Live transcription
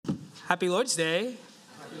Happy Lord's Day.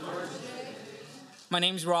 My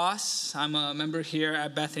name's Ross. I'm a member here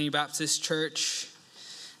at Bethany Baptist Church.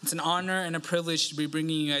 It's an honor and a privilege to be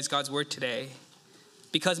bringing you guys God's word today.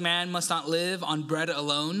 Because man must not live on bread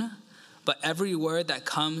alone, but every word that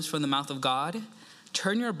comes from the mouth of God.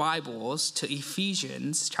 Turn your Bibles to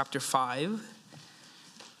Ephesians chapter 5,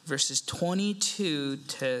 verses 22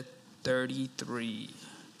 to 33.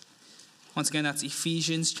 Once again, that's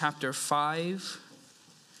Ephesians chapter 5,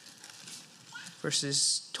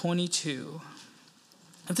 verses 22.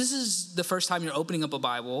 If this is the first time you're opening up a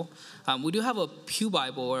Bible, we do have a pew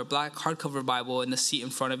Bible or a black hardcover Bible in the seat in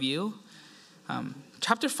front of you.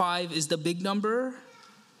 Chapter 5 is the big number,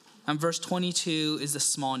 and verse 22 is the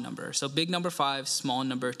small number. So big number 5, small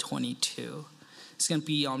number 22. It's going to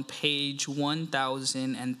be on page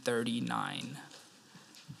 1039.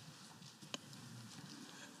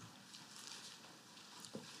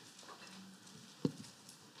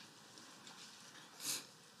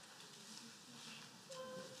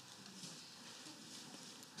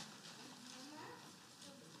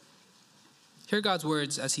 Hear God's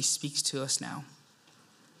words as he speaks to us now.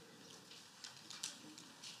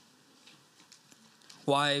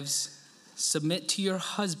 Wives, submit to your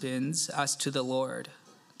husbands as to the Lord,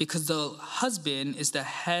 because the husband is the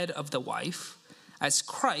head of the wife, as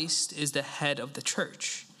Christ is the head of the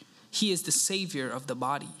church. He is the Savior of the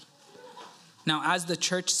body. Now, as the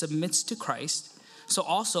church submits to Christ, so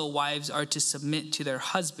also wives are to submit to their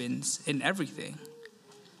husbands in everything.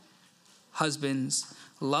 Husbands,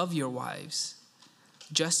 love your wives,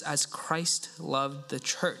 just as Christ loved the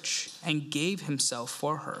church and gave himself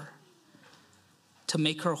for her, to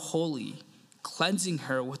make her holy, cleansing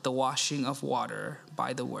her with the washing of water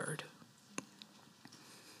by the word.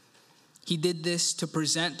 He did this to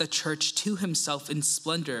present the church to himself in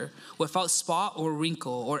splendor, without spot or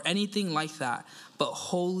wrinkle or anything like that, but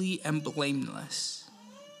holy and blameless.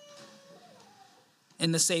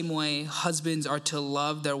 In the same way, husbands are to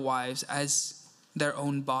love their wives as their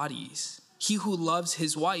own bodies. He who loves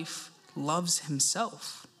his wife loves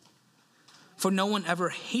himself. For no one ever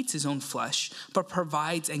hates his own flesh, but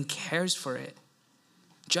provides and cares for it,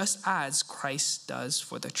 just as Christ does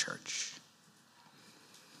for the church.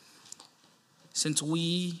 Since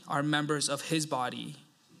we are members of his body,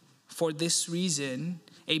 for this reason,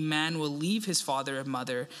 a man will leave his father and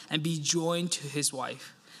mother and be joined to his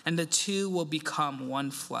wife, and the two will become one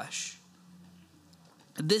flesh.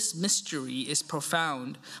 This mystery is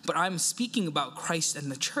profound, but I'm speaking about Christ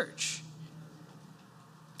and the church.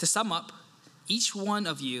 To sum up, each one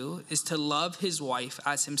of you is to love his wife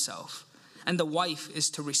as himself, and the wife is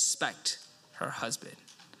to respect her husband.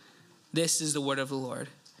 This is the word of the Lord.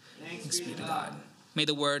 Thanks be to God. May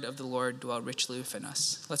the word of the Lord dwell richly within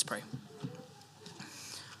us. Let's pray.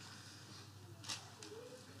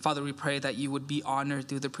 Father, we pray that you would be honored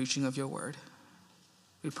through the preaching of your word.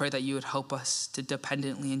 We pray that you would help us to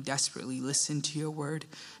dependently and desperately listen to your word,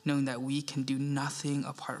 knowing that we can do nothing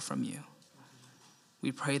apart from you.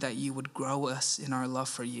 We pray that you would grow us in our love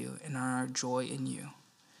for you and our joy in you.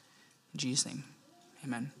 In Jesus' name,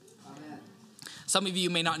 amen. Amen. Some of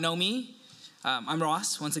you may not know me. I'm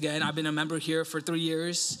Ross. Once again, I've been a member here for 3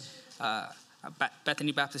 years.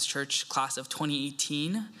 Bethany Baptist Church, class of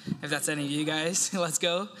 2018. If that's any of you guys, let's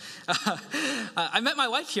go. I met my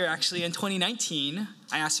wife here actually in 2019.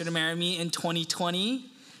 I asked her to marry me in 2020.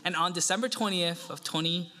 And on December 20th of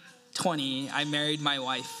 2020, I married my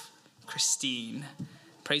wife, Christine.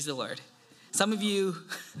 Praise the Lord. Some of you,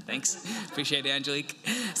 thanks, appreciate it, Angelique.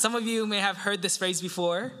 Some of you may have heard this phrase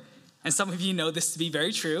before, and some of you know this to be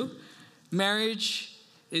very true. Marriage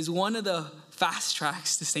is one of the fast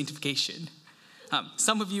tracks to sanctification.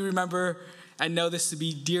 Some of you remember and know this to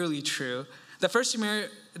be dearly true. The first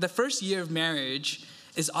year of marriage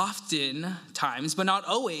is oftentimes, but not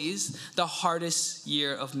always, the hardest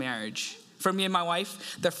year of marriage. For me and my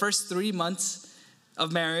wife, the first 3 months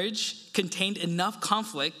of marriage contained enough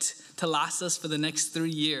conflict to last us for the next 3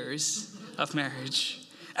 years of marriage.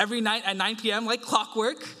 Every night at 9 p.m., like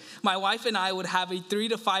clockwork, my wife and I would have a 3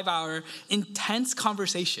 to 5 hour intense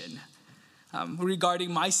conversation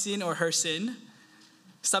regarding my sin or her sin.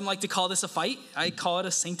 Some like to call this a fight. I call it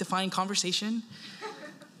a sanctifying conversation.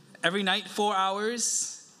 Every night, 4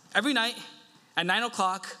 hours. Every night at 9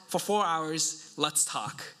 o'clock for 4 hours, let's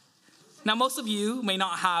talk. Now, most of you may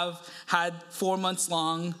not have had 4 months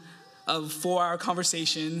long of 4-hour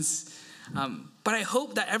conversations, but I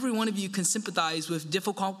hope that every one of you can sympathize with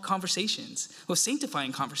difficult conversations, with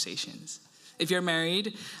sanctifying conversations. If you're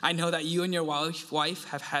married, I know that you and your wife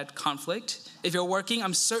have had conflict. If you're working,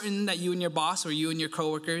 I'm certain that you and your boss or you and your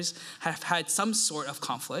coworkers have had some sort of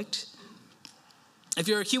conflict. If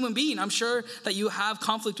you're a human being, I'm sure that you have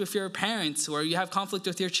conflict with your parents or you have conflict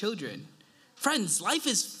with your children. Friends, life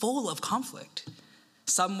is full of conflict,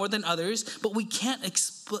 some more than others, but we can't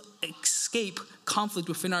escape conflict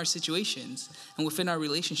within our situations and within our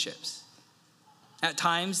relationships. At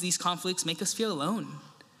times, these conflicts make us feel alone.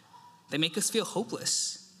 They make us feel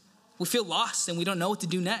hopeless. We feel lost and we don't know what to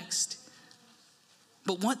do next.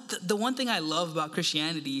 But the one thing I love about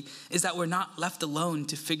Christianity is that we're not left alone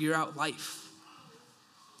to figure out life.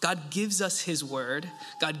 God gives us his word.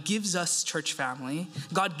 God gives us church family.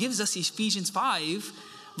 God gives us Ephesians 5,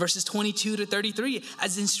 verses 22 to 33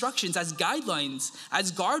 as instructions, as guidelines,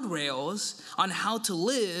 as guardrails on how to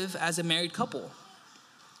live as a married couple.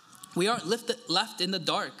 We aren't left in the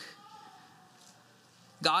dark.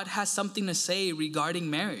 God has something to say regarding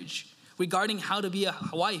marriage, regarding how to be a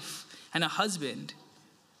wife and a husband.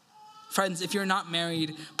 Friends, if you're not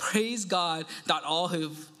married, praise God that all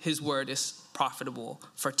of his word is profitable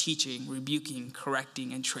for teaching, rebuking,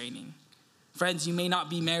 correcting, and training. Friends, you may not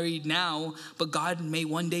be married now, but God may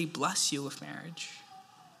one day bless you with marriage.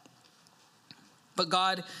 But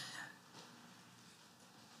God,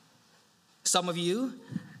 some of you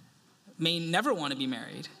may never want to be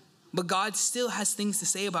married, but God still has things to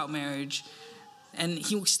say about marriage, and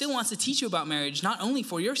he still wants to teach you about marriage, not only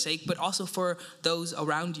for your sake, but also for those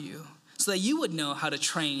around you, so that you would know how to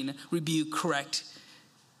train, rebuke, correct,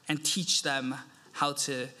 and teach them how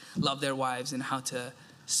to love their wives and how to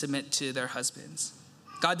submit to their husbands.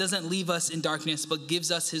 God doesn't leave us in darkness, but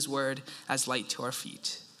gives us his word as light to our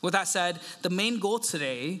feet. With that said, the main goal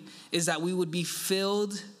today is that we would be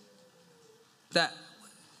filled by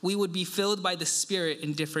the Spirit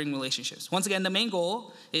in differing relationships. Once again, the main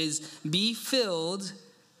goal is be filled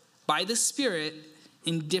by the Spirit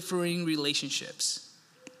in differing relationships.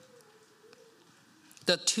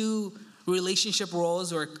 The two relationship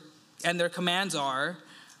roles and their commands are: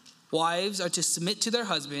 wives are to submit to their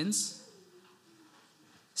husbands.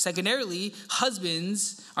 Secondarily,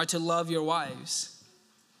 husbands are to love your wives.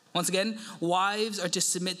 Once again, wives are to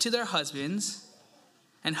submit to their husbands,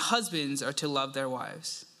 and husbands are to love their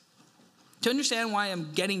wives. To understand why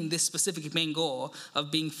I'm getting this specific main goal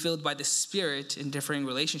of being filled by the Spirit in differing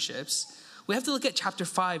relationships, we have to look at chapter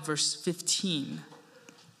 5, verse 15.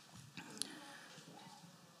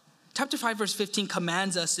 Chapter 5, verse 15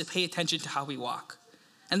 commands us to pay attention to how we walk.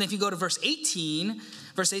 And then if you go to verse 18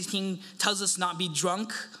 tells us not be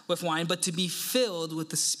drunk with wine, but to be filled with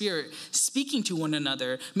the Spirit, speaking to one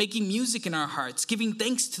another, making music in our hearts, giving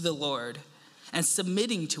thanks to the Lord, and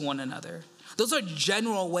submitting to one another. Those are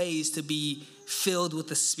general ways to be filled with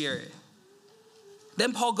the Spirit.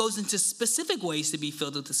 Then Paul goes into specific ways to be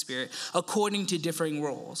filled with the Spirit according to differing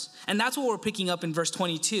roles. And that's what we're picking up in verse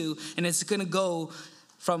 22. And it's going to go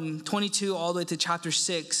from 22 all the way to chapter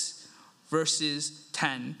 6, verses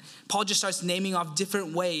 10. Paul just starts naming off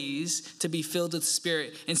different ways to be filled with the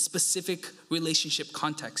Spirit in specific relationship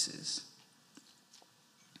contexts.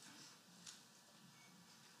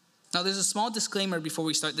 Now, there's a small disclaimer before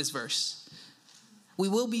we start this verse. We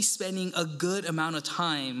will be spending a good amount of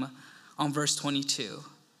time on verse 22.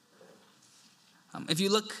 If you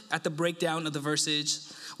look at the breakdown of the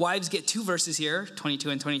verses, wives get 2 verses here, 22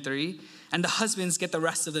 and 23, and the husbands get the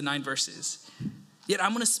rest of the 9 verses. Yet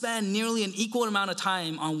I'm going to spend nearly an equal amount of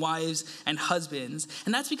time on wives and husbands.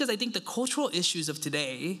 And that's because I think the cultural issues of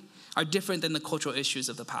today are different than the cultural issues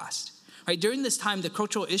of the past. Right? During this time, the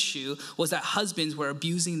cultural issue was that husbands were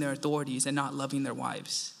abusing their authorities and not loving their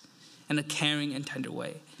wives in a caring and tender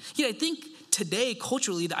way. Yet I think today,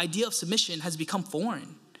 culturally, the idea of submission has become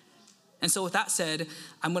foreign. And so with that said,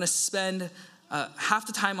 I'm going to spend half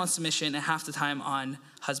the time on submission and half the time on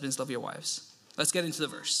husbands, love your wives. Let's get into the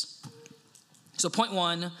verse. So point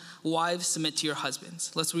 1, wives, submit to your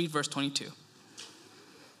husbands. Let's read verse 22.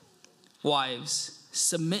 Wives,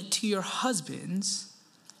 submit to your husbands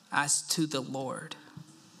as to the Lord.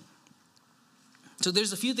 So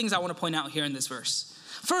there's a few things I want to point out here in this verse.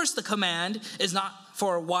 First, the command is not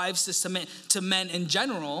for wives to submit to men in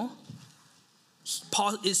general.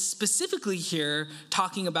 Paul is specifically here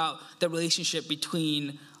talking about the relationship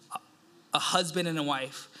between a husband and a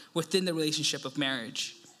wife within the relationship of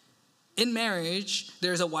marriage. In marriage,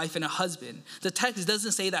 there's a wife and a husband. The text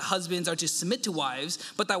doesn't say that husbands are to submit to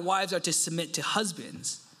wives, but that wives are to submit to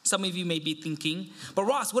husbands. Some of you may be thinking, but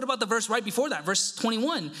Ross, what about the verse right before that? Verse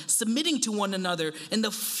 21, submitting to one another in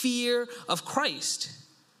the fear of Christ.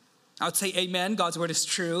 I would say amen, God's word is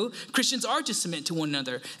true. Christians are to submit to one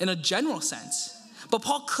another in a general sense. But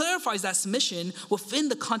Paul clarifies that submission within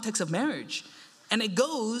the context of marriage. And it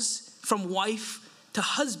goes from wife to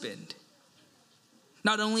husband.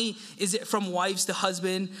 Not only is it from wives to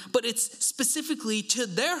husband, but it's specifically to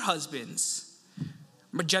their husbands.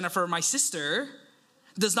 Jennifer, my sister,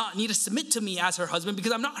 does not need to submit to me as her husband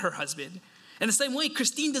because I'm not her husband. In the same way,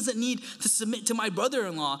 Christine doesn't need to submit to my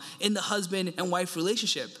brother-in-law in the husband and wife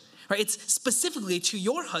relationship. Right? It's specifically to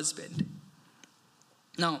your husband.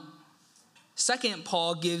 Now, second,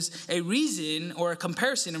 Paul gives a reason or a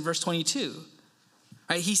comparison in verse 22.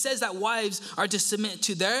 Right? He says that wives are to submit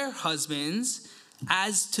to their husbands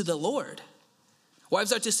as to the Lord.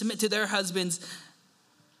 Wives are to submit to their husbands.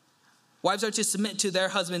 Wives are to submit to their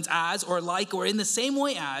husbands as, or like, or in the same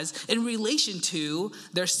way as, in relation to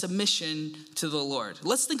their submission to the Lord.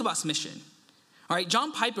 Let's think about submission. All right,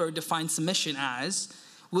 John Piper defines submission as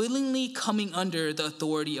willingly coming under the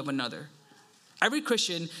authority of another. Every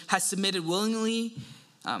Christian has submitted willingly,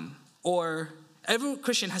 or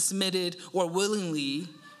willingly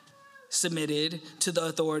submitted to the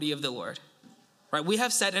authority of the Lord. Right? We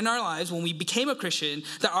have said in our lives when we became a Christian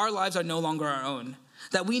that our lives are no longer our own.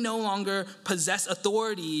 That we no longer possess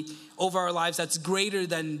authority over our lives that's greater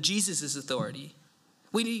than Jesus' authority.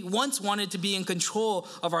 We once wanted to be in control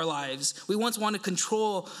of our lives. We once wanted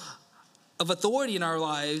control of authority in our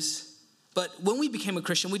lives. But when we became a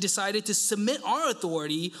Christian, we decided to submit our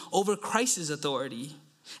authority over Christ's authority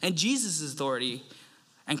and Jesus' authority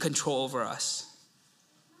and control over us.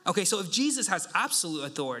 Okay, so if Jesus has absolute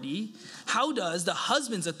authority, how does the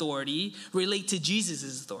husband's authority relate to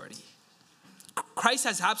Jesus' authority? Christ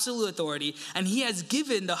has absolute authority, and he has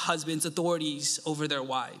given the husbands authorities over their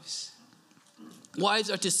wives. Wives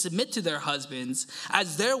are to submit to their husbands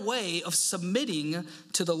as their way of submitting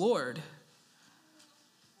to the Lord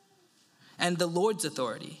and the Lord's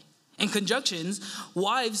authority. In conjunctions,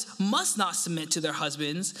 wives must not submit to their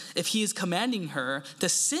husbands if he is commanding her to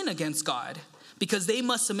sin against God, because they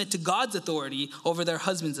must submit to God's authority over their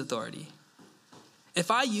husband's authority. If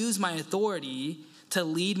I use my authority to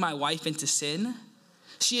lead my wife into sin,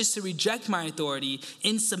 she is to reject my authority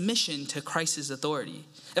in submission to Christ's authority.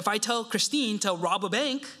 If I tell Christine to rob a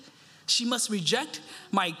bank, she must reject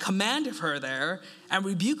my command of her there and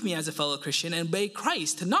rebuke me as a fellow Christian and obey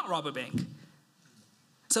Christ to not rob a bank.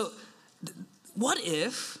 So what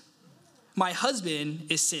if my husband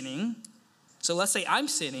is sinning? So let's say I'm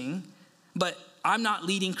sinning, but I'm not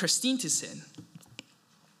leading Christine to sin.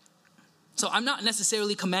 So I'm not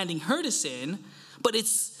necessarily commanding her to sin, but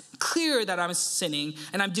it's clear that I'm sinning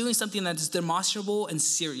and I'm doing something that is demonstrable and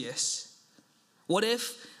serious. What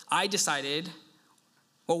if I decided,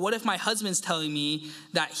 or what if my husband's telling me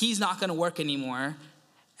that he's not going to work anymore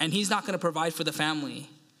and he's not going to provide for the family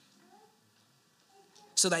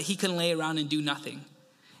so that he can lay around and do nothing?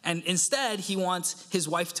 And instead, he wants his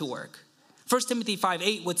wife to work. 1 Timothy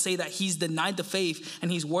 5:8 would say that he's denied the faith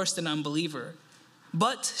and he's worse than an unbeliever.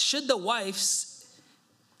 But should the wife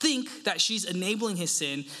think that she's enabling his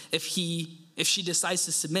sin if she decides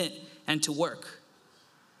to submit and to work?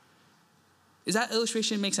 Does that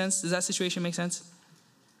illustration make sense? Does that situation make sense?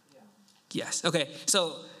 Yeah. Yes. Okay.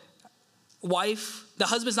 So the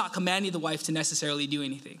husband's not commanding the wife to necessarily do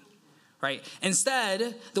anything, right?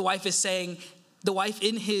 Instead, the wife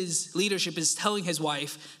in his leadership is telling his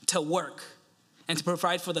wife to work and to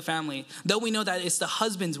provide for the family, though we know that it's the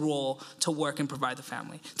husband's role to work and provide the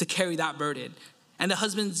family, to carry that burden. And the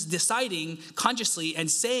husband's deciding consciously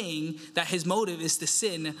and saying that his motive is to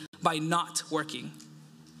sin by not working.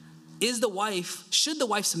 Should the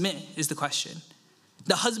wife submit is the question.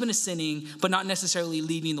 The husband is sinning, but not necessarily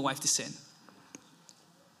leading the wife to sin.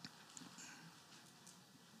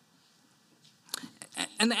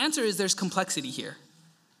 And the answer is there's complexity here.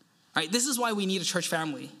 Right? This is why we need a church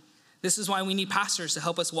family. This is why we need pastors to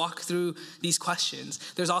help us walk through these questions.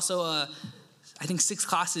 There's also 6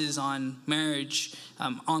 classes on marriage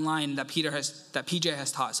online that PJ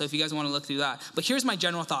has taught. So if you guys want to look through that. But here's my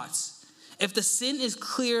general thoughts. If the sin is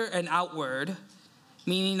clear and outward,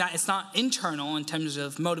 meaning that it's not internal in terms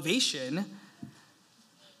of motivation,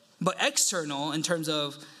 but external in terms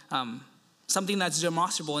of something that's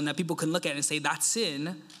demonstrable and that people can look at and say that's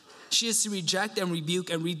sin, she is to reject and rebuke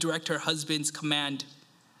and redirect her husband's command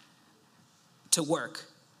to work.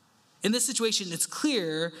 In this situation, it's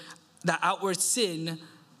clear that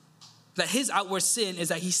his outward sin is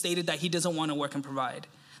that he stated that he doesn't want to work and provide,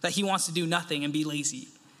 that he wants to do nothing and be lazy.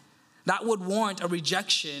 That would warrant a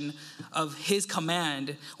rejection of his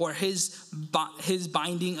command or his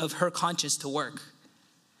binding of her conscience to work.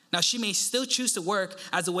 Now, she may still choose to work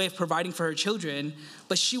as a way of providing for her children,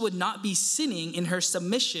 but she would not be sinning in her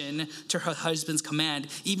submission to her husband's command,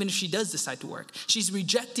 even if she does decide to work. She's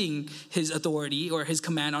rejecting his authority or his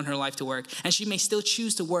command on her life to work, and she may still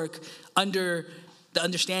choose to work under the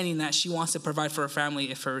understanding that she wants to provide for her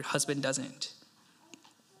family if her husband doesn't.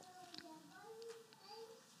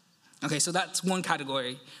 Okay, so that's one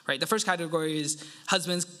category, right? The first category is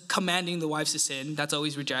husbands commanding the wives to sin. That's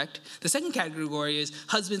always reject. The second category is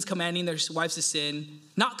husbands commanding their wives to sin,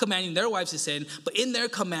 not commanding their wives to sin, but in their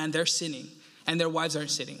command, they're sinning, and their wives aren't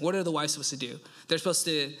sinning. What are the wives supposed to do? They're supposed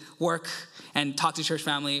to work and talk to church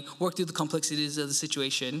family, work through the complexities of the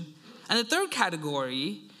situation. And the third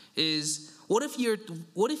category is, what if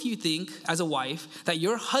you think, as a wife, that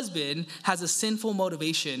your husband has a sinful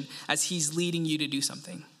motivation as he's leading you to do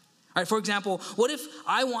something? All right, for example, what if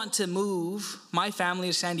I want to move my family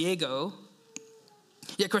to San Diego,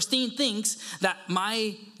 yet Christine thinks that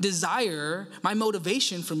my desire, my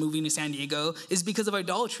motivation for moving to San Diego is because of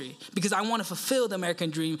idolatry, because I want to fulfill the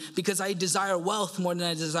American dream, because I desire wealth more than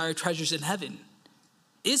I desire treasures in heaven.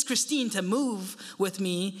 Is Christine to move with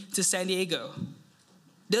me to San Diego?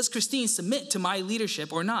 Does Christine submit to my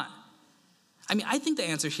leadership or not? I mean, I think the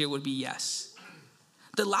answer here would be yes.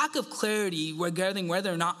 The lack of clarity regarding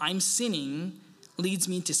whether or not I'm sinning leads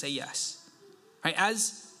me to say yes. Right?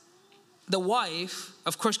 As the wife,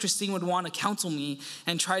 of course, Christine would want to counsel me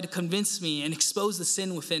and try to convince me and expose the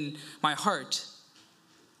sin within my heart.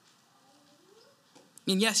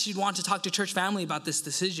 And yes, she'd want to talk to church family about this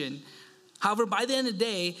decision. However, by the end of the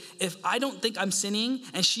day, if I don't think I'm sinning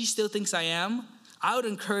and she still thinks I am, I would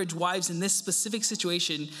encourage wives in this specific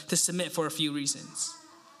situation to submit for a few reasons.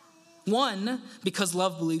 One, because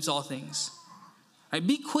love believes all things. Right?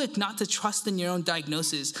 Be quick not to trust in your own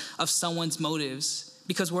diagnosis of someone's motives,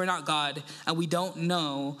 because we're not God and we don't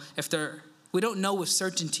know with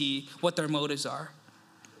certainty what their motives are.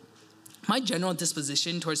 My general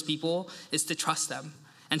disposition towards people is to trust them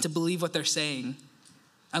and to believe what they're saying,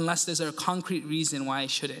 unless there's a concrete reason why I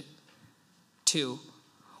shouldn't. 2,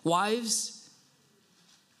 wives,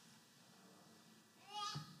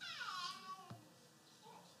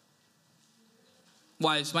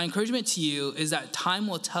 my encouragement to you is that time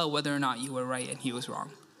will tell whether or not you were right and he was wrong.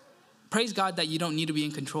 Praise God that you don't need to be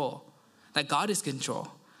in control, that God is in control,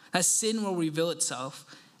 that sin will reveal itself,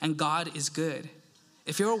 and God is good.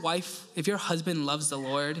 If your husband loves the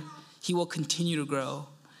Lord, he will continue to grow.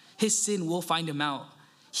 His sin will find him out.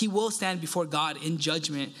 He will stand before God in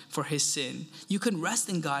judgment for his sin. You can rest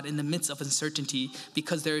in God in the midst of uncertainty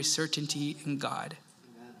because there is certainty in God.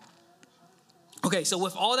 Okay, so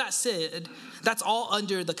with all that said, that's all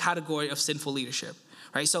under the category of sinful leadership,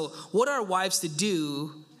 right? So what are wives to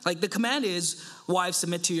do? Like, the command is, wives,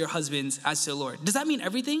 submit to your husbands as to the Lord. Does that mean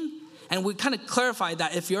everything? And we kind of clarified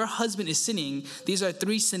that if your husband is sinning, these are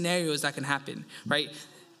 3 scenarios that can happen, right?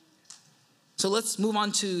 So let's move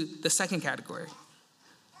on to the second category.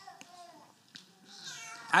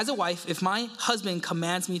 As a wife, if my husband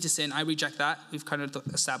commands me to sin, I reject that. We've kind of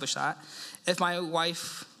established that. If my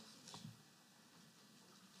wife...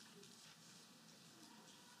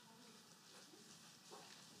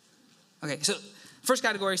 Okay, so first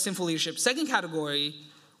category, sinful leadership. Second category,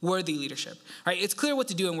 worthy leadership. Right? It's clear what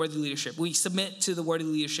to do in worthy leadership. We submit to the worthy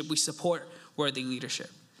leadership. We support worthy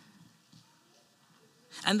leadership.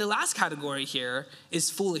 And the last category here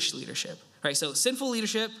is foolish leadership. Right? So sinful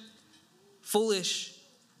leadership, foolish,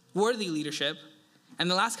 worthy leadership,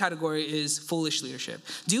 and the last category is foolish leadership.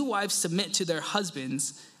 Do wives submit to their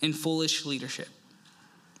husbands in foolish leadership?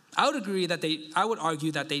 I would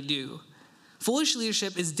argue that they do. Foolish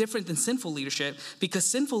leadership is different than sinful leadership because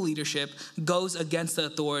sinful leadership goes against the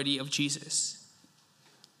authority of Jesus.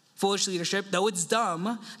 Foolish leadership, though it's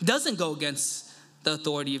dumb, doesn't go against the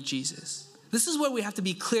authority of Jesus. This is where we have to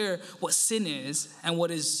be clear what sin is and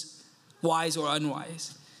what is wise or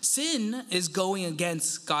unwise. Sin is going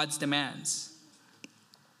against God's demands,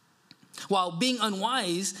 while being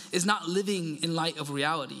unwise is not living in light of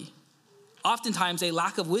reality. Oftentimes, a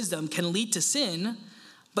lack of wisdom can lead to sin,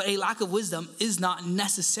 but a lack of wisdom is not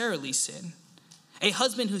necessarily sin. A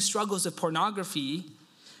husband who struggles with pornography,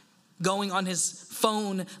 going on his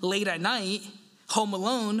phone late at night, home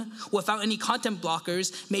alone, without any content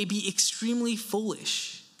blockers, may be extremely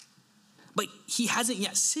foolish. But he hasn't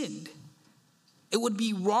yet sinned. It would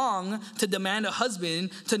be wrong to demand a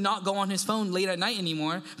husband to not go on his phone late at night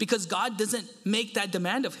anymore because God doesn't make that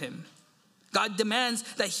demand of him. God demands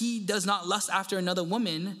that he does not lust after another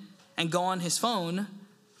woman and go on his phone.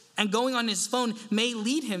 And going on his phone may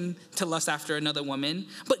lead him to lust after another woman,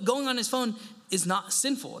 but going on his phone is not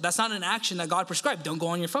sinful. That's not an action that God prescribed. Don't go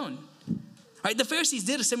on your phone. Right? The Pharisees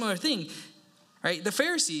did a similar thing. Right? The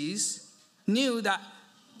Pharisees knew that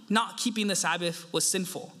not keeping the Sabbath was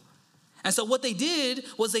sinful. And so what they did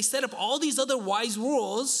was they set up all these other wise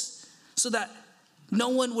rules so that no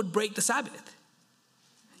one would break the Sabbath.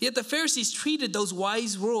 Yet the Pharisees treated those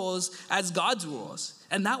wise rules as God's rules,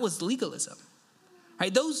 and that was legalism.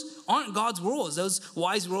 Right? Those aren't God's rules. Those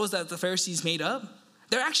wise rules that the Pharisees made up,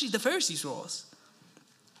 they're actually the Pharisees' rules.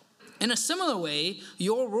 In a similar way,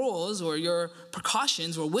 your rules or your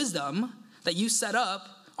precautions or wisdom that you set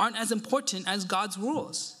up aren't as important as God's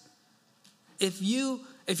rules. If your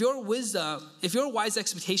wise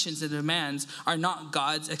expectations and demands are not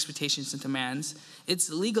God's expectations and demands, it's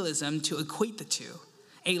legalism to equate the two.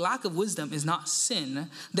 A lack of wisdom is not sin.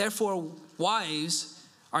 Therefore, wives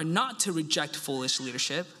are not to reject foolish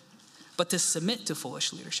leadership, but to submit to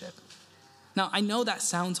foolish leadership. Now, I know that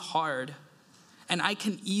sounds hard, and I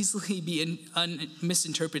can easily be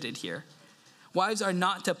misinterpreted here. Wives are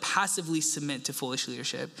not to passively submit to foolish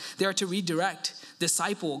leadership. They are to redirect,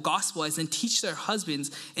 disciple, gospelize, and teach their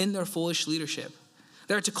husbands in their foolish leadership.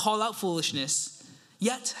 They are to call out foolishness,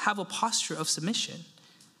 yet have a posture of submission.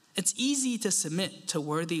 It's easy to submit to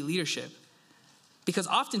worthy leadership because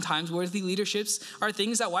oftentimes worthy leaderships are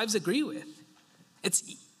things that wives agree with.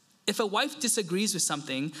 If a wife disagrees with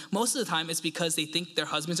something, most of the time it's because they think their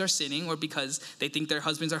husbands are sinning or because they think their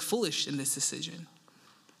husbands are foolish in this decision.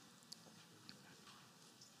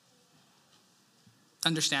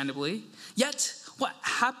 Understandably. Yet,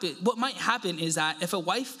 what might happen is that if a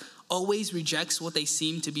wife always rejects what they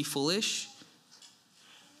seem to be foolish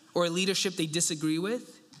or a leadership they disagree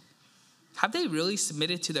with, have they really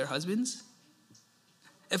submitted to their husbands?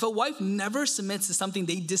 If a wife never submits to something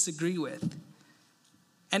they disagree with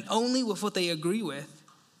and only with what they agree with,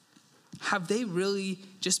 have they really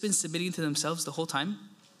just been submitting to themselves the whole time?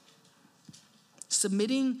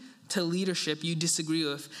 Submitting to leadership you disagree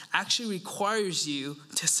with actually requires you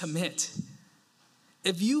to submit.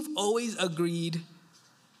 If you've always agreed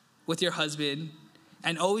with your husband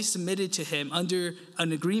and always submitted to him under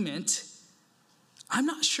an agreement, I'm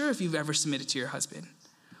not sure if you've ever submitted to your husband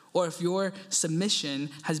or if your submission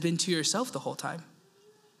has been to yourself the whole time.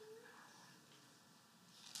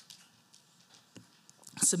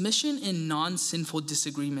 Submission in non-sinful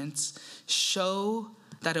disagreements show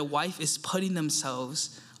that a wife is putting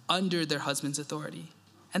themselves under their husband's authority.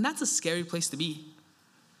 And that's a scary place to be.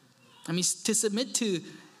 I mean, to submit to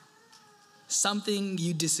something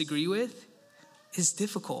you disagree with is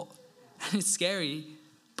difficult and it's scary,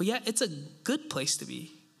 but yet it's a good place to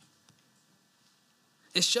be.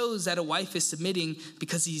 It shows that a wife is submitting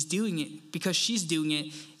because she's doing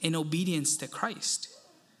it in obedience to Christ,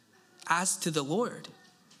 as to the Lord.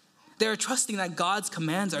 They're trusting that God's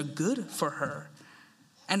commands are good for her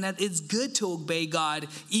and that it's good to obey God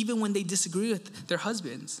even when they disagree with their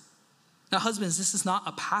husbands. Now, husbands, this is not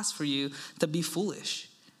a pass for you to be foolish.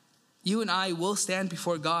 You and I will stand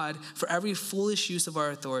before God for every foolish use of our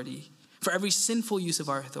authority, for every sinful use of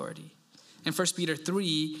our authority. In 1 Peter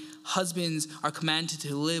 3, husbands are commanded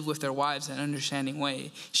to live with their wives in an understanding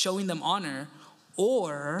way, showing them honor,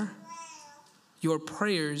 or your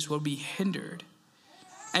prayers will be hindered.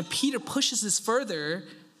 And Peter pushes this further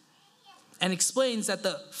and explains that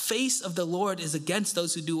the face of the Lord is against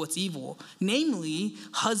those who do what's evil, namely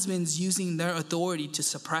husbands using their authority to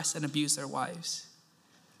suppress and abuse their wives.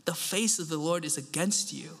 The face of the Lord is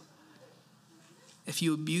against you if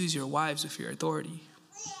you abuse your wives with your authority.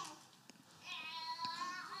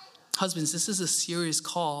 Husbands, this is a serious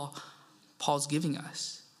call Paul's giving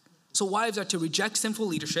us. So wives are to reject sinful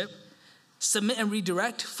leadership, submit and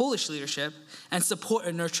redirect foolish leadership, and support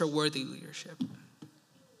and nurture worthy leadership.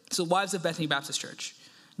 So wives of Bethany Baptist Church,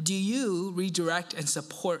 do you redirect and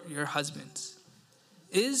support your husbands?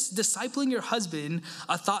 Is discipling your husband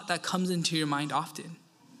a thought that comes into your mind often?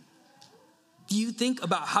 Do you think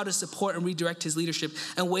about how to support and redirect his leadership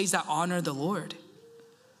in ways that honor the Lord?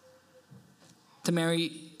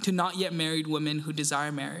 To not yet married women who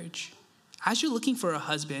desire marriage, as you're looking for a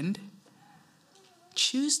husband,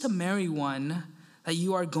 choose to marry one that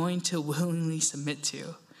you are going to willingly submit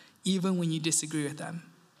to, even when you disagree with them.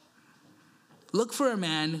 Look for a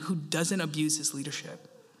man who doesn't abuse his leadership,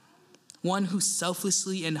 one who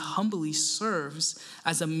selflessly and humbly serves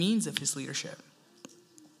as a means of his leadership.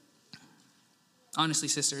 Honestly,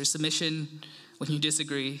 sisters, submission when you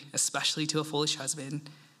disagree, especially to a foolish husband,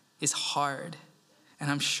 is hard. And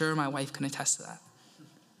I'm sure my wife can attest to that.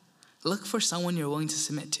 Look for someone you're willing to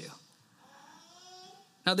submit to.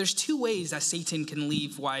 Now, there's two ways that Satan can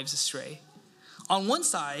lead wives astray. On one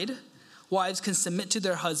side, wives can submit to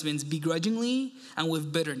their husbands begrudgingly and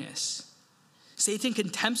with bitterness. Satan can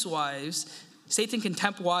tempt wives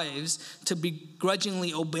to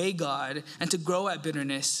begrudgingly obey God and to grow at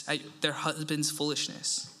bitterness at their husband's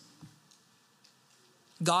foolishness.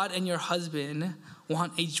 God and your husband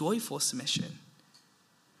want a joyful submission.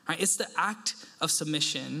 Right? It's the act of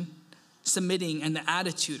submitting, and the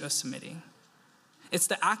attitude of submitting. It's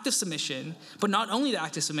the act of submission, but not only the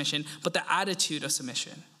act of submission, but the attitude of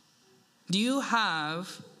submission. Do you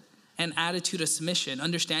have an attitude of submission,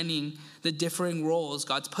 understanding the differing roles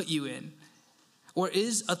God's put you in? Or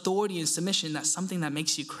is authority and submission that something that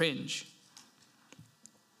makes you cringe?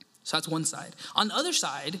 So that's one side. On the other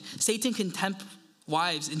side, Satan can tempt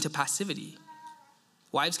wives into passivity.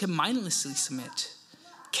 Wives can mindlessly submit,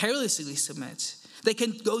 carelessly submit. They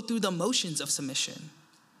can go through the motions of submission.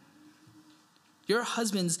 Your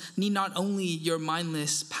husbands need not only your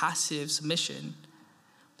mindless, passive submission,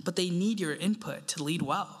 but they need your input to lead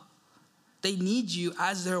well. They need you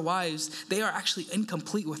as their wives. They are actually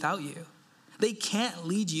incomplete without you. They can't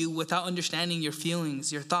lead you without understanding your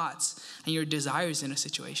feelings, your thoughts, and your desires in a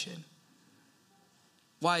situation.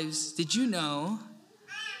 Wives, did you know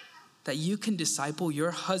that you can disciple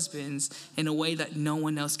your husbands in a way that no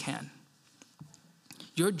one else can?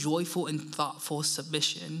 Your joyful and thoughtful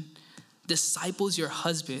submission disciples your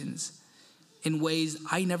husbands in ways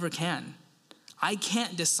I never can. I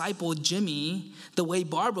can't disciple Jimmy the way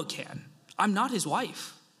Barbara can. I'm not his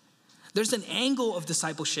wife. There's an angle of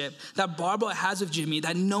discipleship that Barbara has with Jimmy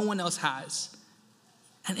that no one else has.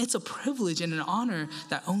 And it's a privilege and an honor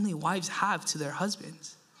that only wives have to their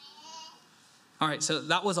husbands. All right, so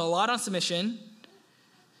that was a lot on submission.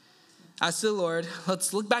 As to the Lord,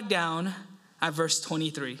 let's look back down at verse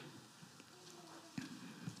 23.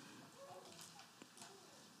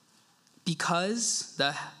 Because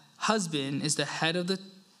the husband is the head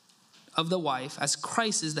of the wife, as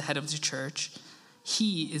Christ is the head of the church,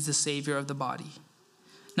 he is the Savior of the body.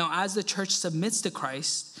 Now, as the church submits to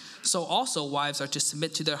Christ, so also wives are to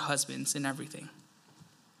submit to their husbands in everything.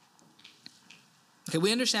 Okay,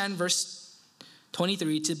 we understand verse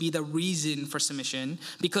 23 to be the reason for submission,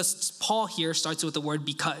 because Paul here starts with the word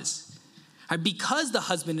because. Right, because the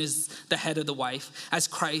husband is the head of the wife, as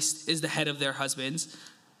Christ is the head of their husbands,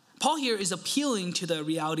 Paul here is appealing to the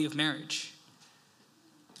reality of marriage.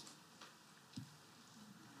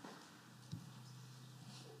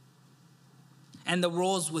 And the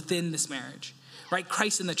roles within this marriage, right?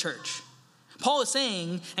 Christ in the church. Paul is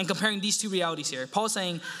saying, and comparing these two realities here, Paul is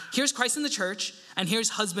saying, here's Christ in the church, and here's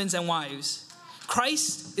husbands and wives.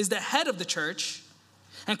 Christ is the head of the church,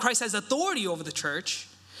 and Christ has authority over the church.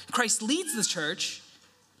 Christ leads the church.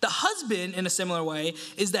 The husband, in a similar way,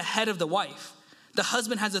 is the head of the wife. The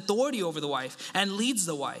husband has authority over the wife and leads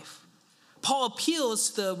the wife. Paul appeals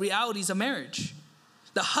to the realities of marriage.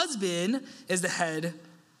 The husband is the head,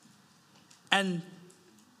 and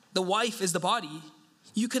the wife is the body.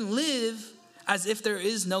 You can live as if there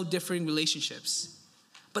is no differing relationships,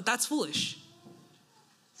 but that's foolish.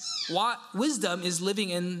 Wisdom is living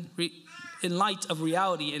in light of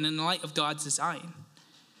reality and in light of God's design.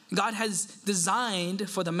 God has designed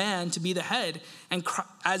for the man to be the head, and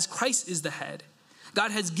as Christ is the head.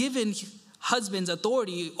 God has given husbands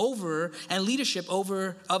authority over and leadership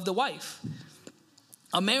over of the wife.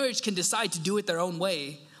 A marriage can decide to do it their own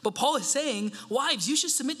way. But Paul is saying, wives, you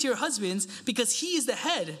should submit to your husbands because he is the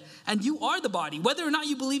head and you are the body, whether or not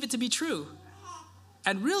you believe it to be true.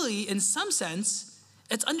 And really, in some sense,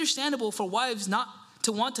 it's understandable for wives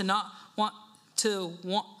to not want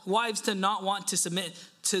to submit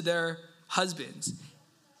to their husbands.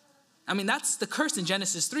 I mean, that's the curse in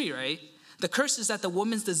Genesis 3, right? The curse is that the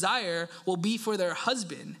woman's desire will be for their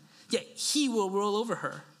husband, yet he will rule over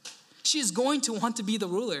her. She is going to want to be the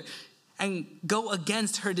ruler and go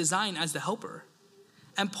against her design as the helper.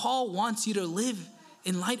 And Paul wants you to live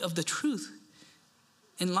in light of the truth,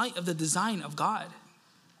 in light of the design of God.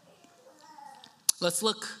 Let's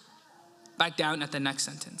look back down at the next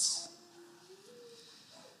sentence.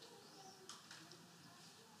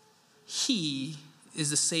 He is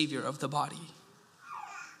the Savior of the body.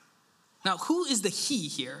 Now, who is the he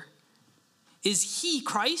here? Is he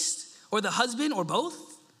Christ or the husband or both?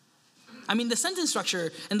 I mean, the sentence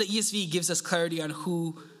structure in the ESV gives us clarity on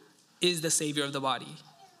who is the Savior of the body.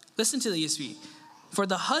 Listen to the ESV. For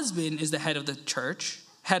the husband is the head of the church,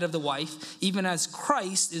 head of the wife, even as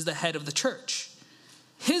Christ is the head of the church,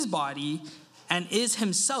 his body, and is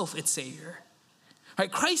himself its Savior.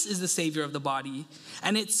 Right? Christ is the Savior of the body,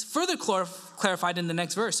 and it's further clarified in the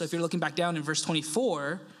next verse. So if you're looking back down in verse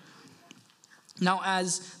 24, now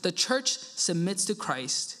as the church submits to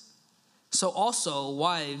Christ, so also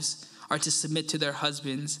wives are to submit to their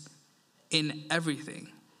husbands in everything.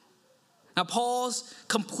 Now Paul's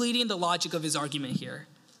completing the logic of his argument here.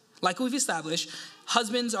 Like we've established,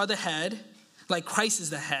 husbands are the head, like Christ is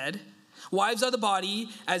the head. Wives are the body,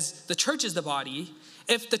 as the church is the body.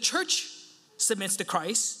 If the church submits to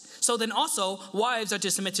Christ, So then also, wives are to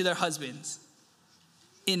submit to their husbands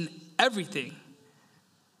in everything.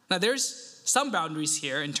 Now there's some boundaries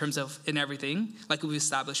here in terms of in everything, like we've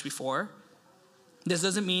established before. This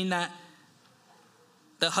doesn't mean that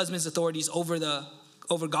the husband's authority is over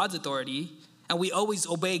God's authority, and we always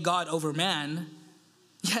obey God over man.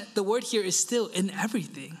 Yet the word here is still in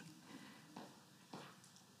everything.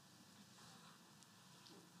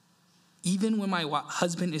 Even when my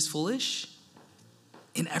husband is foolish,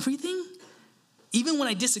 in everything? Even when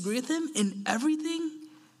I disagree with him, in everything?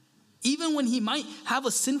 Even when he might have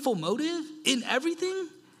a sinful motive, in everything?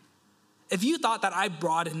 If you thought that I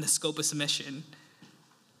broadened the scope of submission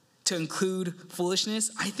to include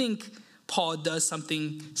foolishness, I think Paul does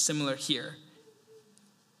something similar here.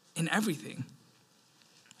 In everything.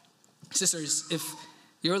 Sisters, if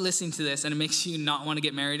you're listening to this and it makes you not want to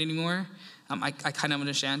get married anymore, I kind of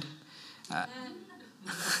understand.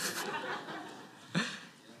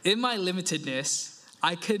 In my limitedness,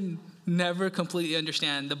 I could never completely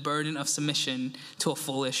understand the burden of submission to a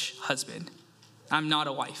foolish husband. I'm not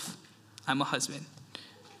a wife. I'm a husband.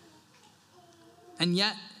 And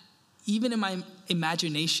yet, even in my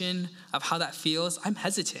imagination of how that feels, I'm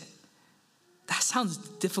hesitant. That sounds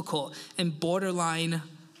difficult and borderline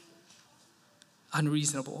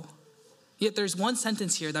unreasonable. Yet there's one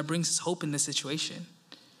sentence here that brings us hope in this situation.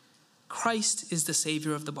 Christ is the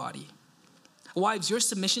Savior of the body. Wives, your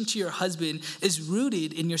submission to your husband is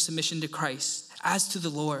rooted in your submission to Christ as to the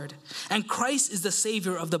Lord. And Christ is the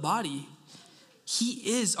Savior of the body.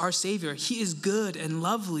 He is our Savior. He is good and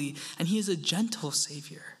lovely, and he is a gentle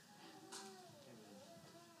Savior.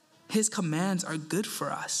 His commands are good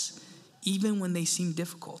for us, even when they seem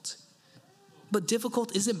difficult. But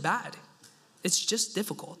difficult isn't bad. It's just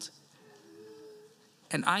difficult.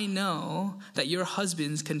 And I know that your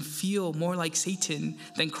husbands can feel more like Satan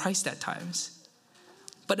than Christ at times.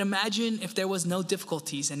 But imagine if there was no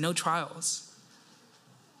difficulties and no trials.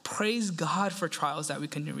 Praise God for trials that we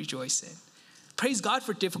can rejoice in. Praise God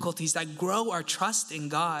for difficulties that grow our trust in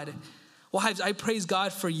God. Wives, I praise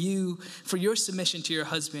God for you, for your submission to your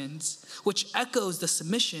husbands, which echoes the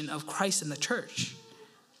submission of Christ in the church.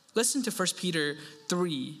 Listen to 1 Peter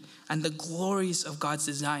 3 and the glories of God's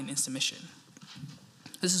design in submission.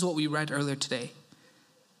 This is what we read earlier today.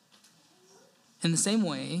 In the same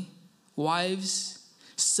way, wives,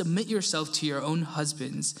 submit yourself to your own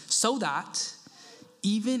husbands, so that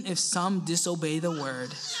even if some disobey the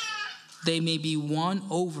word, they may be won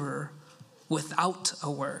over without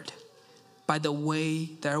a word by the way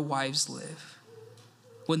their wives live.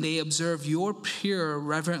 When they observe your pure,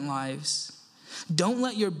 reverent lives, don't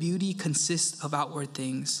let your beauty consist of outward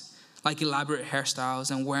things, like elaborate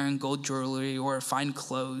hairstyles and wearing gold jewelry or fine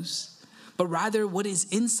clothes, but rather what is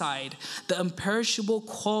inside, the imperishable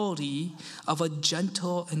quality of a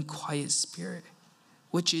gentle and quiet spirit,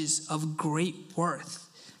 which is of great worth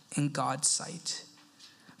in God's sight.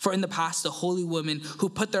 For in the past, the holy women who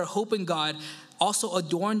put their hope in God also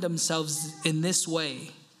adorned themselves in this way,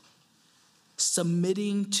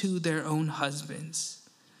 submitting to their own husbands.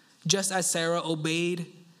 Just as Sarah obeyed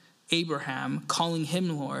Abraham, calling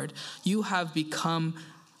him Lord, you have become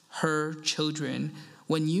her children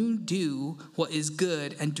when you do what is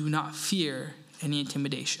good and do not fear any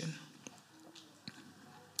intimidation.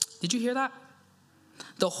 Did you hear that?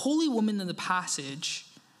 The holy women in the passage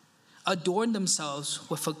adorned themselves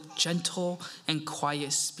with a gentle and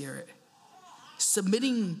quiet spirit,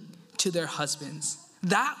 submitting to their husbands.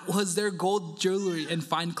 That was their gold jewelry and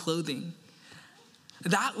fine clothing.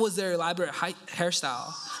 That was their elaborate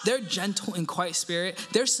hairstyle. Their gentle and quiet spirit,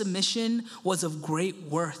 their submission was of great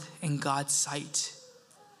worth in God's sight.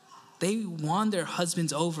 They won their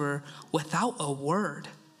husbands over without a word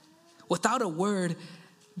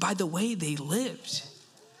by the way they lived.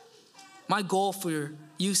 My goal for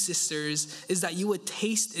you sisters is that you would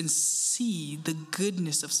taste and see the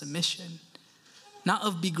goodness of submission, not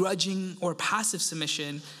of begrudging or passive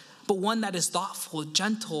submission, but one that is thoughtful,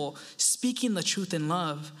 gentle, speaking the truth in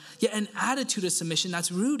love, yet an attitude of submission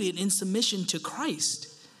that's rooted in submission to Christ.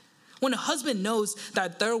 When a husband knows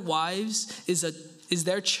that their wives is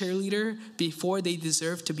their cheerleader before they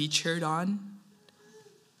deserve to be cheered on,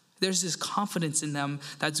 there's this confidence in them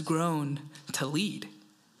that's grown to lead.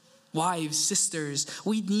 Wives, sisters,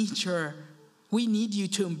 we need you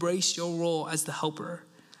to embrace your role as the helper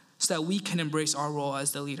so that we can embrace our role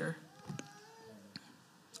as the leader.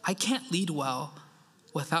 I can't lead well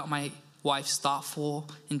without my wife's thoughtful,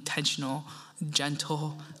 intentional,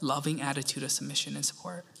 gentle, loving attitude of submission and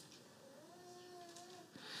support.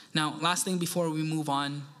 Now, last thing before we move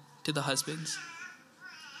on to the husbands.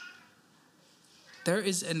 There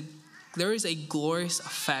is a there is a glorious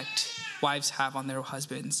effect wives have on their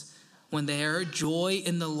husbands when their joy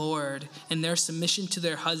in the Lord and their submission to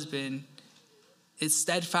their husband is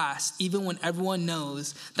steadfast, even when everyone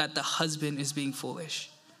knows that the husband is being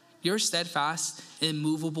foolish. Your steadfast,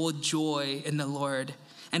 immovable joy in the Lord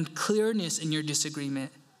and clearness in your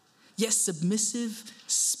disagreement, yes, submissive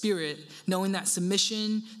spirit, knowing that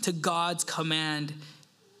submission to God's command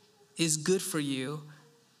is good for you,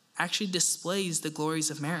 actually displays the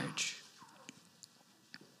glories of marriage.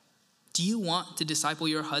 Do you want to disciple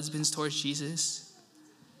your husbands towards Jesus?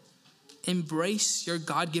 Embrace your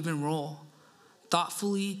God-given role.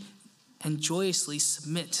 Thoughtfully and joyously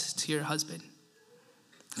submit to your husband.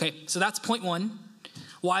 Okay, so that's point 1.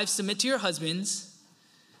 Wives, submit to your husbands.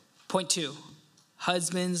 Point 2,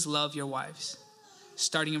 husbands, love your wives.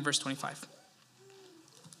 Starting in verse 25.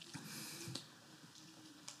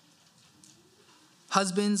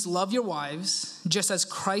 Husbands, love your wives, just as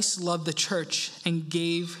Christ loved the church and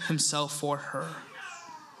gave himself for her.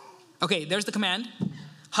 Okay, there's the command.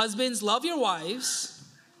 Husbands, love your wives.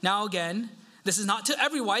 Now again, this is not to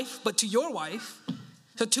every wife, but to your wife.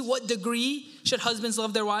 So to what degree should husbands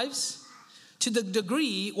love their wives? To the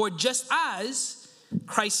degree, or just as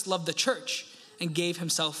Christ loved the church and gave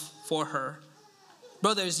himself for her.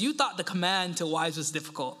 Brothers, you thought the command to wives was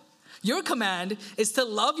difficult. Your command is to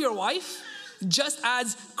love your wife just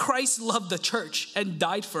as Christ loved the church and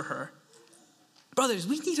died for her. Brothers,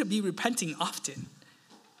 we need to be repenting often.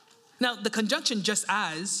 Now, the conjunction just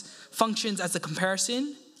as functions as a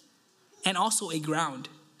comparison and also a ground.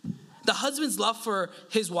 The husband's love for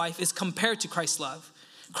his wife is compared to Christ's love.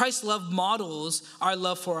 Christ's love models our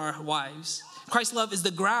love for our wives. Christ's love is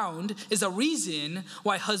the ground, is a reason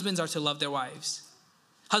why husbands are to love their wives.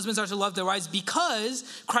 Husbands are to love their wives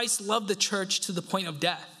because Christ loved the church to the point of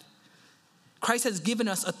death. Christ has given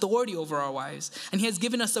us authority over our wives, and he has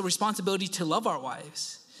given us the responsibility to love our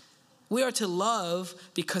wives. We are to love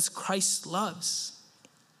because Christ loves.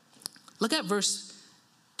 Look at verse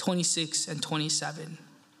 26 and 27.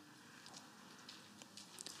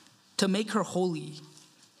 To make her holy,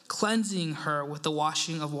 cleansing her with the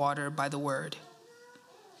washing of water by the word.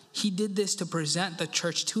 He did this to present the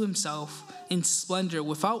church to himself in splendor,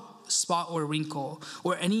 without spot or wrinkle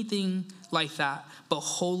or anything like that, but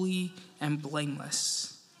holy and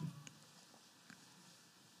blameless.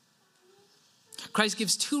 Christ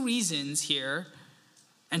gives 2 reasons here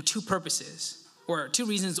and 2 purposes, or 2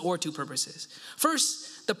 reasons or 2 purposes.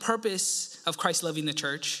 First, the purpose of Christ loving the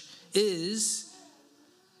church is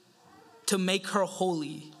to make her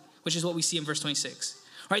holy, which is what we see in verse 26.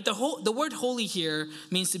 Right? The word holy here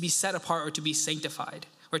means to be set apart or to be sanctified,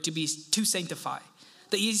 or to sanctify.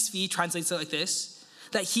 The ESV translates it like this,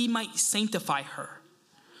 that he might sanctify her.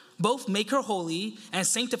 Both make her holy and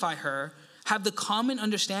sanctify her have the common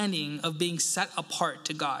understanding of being set apart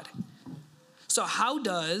to God. So how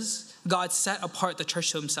does God set apart the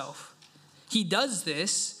church to himself? He does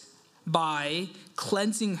this by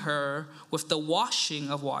cleansing her with the washing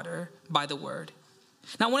of water by the word.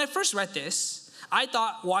 Now, when I first read this, I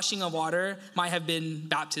thought washing of water might have been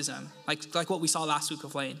baptism, like what we saw last week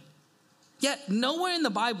with Lane. Yet nowhere in the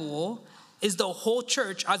Bible is the whole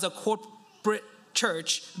church as a corporate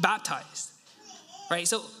church baptized, right?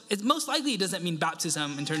 So it most likely doesn't mean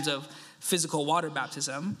baptism in terms of physical water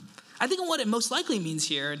baptism. I think what it most likely means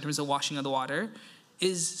here in terms of washing of the water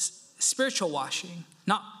is spiritual washing,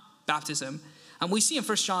 not baptism. We see in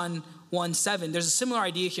 1 John 1:7, there's a similar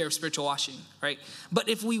idea here of spiritual washing, right? But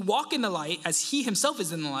if we walk in the light as he himself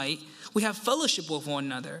is in the light, we have fellowship with one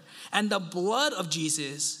another. And the blood of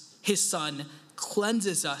Jesus, his son,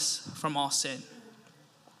 cleanses us from all sin.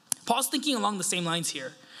 Paul's thinking along the same lines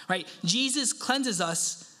here, right? Jesus cleanses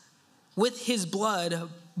us with his blood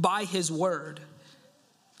by his word.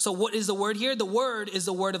 So what is the word here? The word is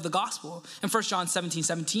the word of the gospel. In 1 John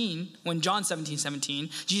 17:17, when John 17:17,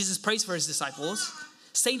 Jesus prays for his disciples,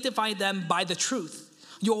 sanctify them by the truth.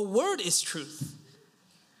 Your word is truth.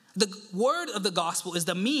 The word of the gospel is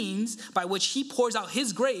the means by which he pours out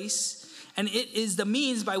his grace, and it is the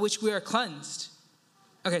means by which we are cleansed.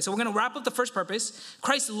 Okay, so we're going to wrap up the first purpose.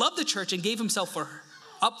 Christ loved the church and gave himself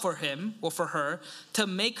up for her to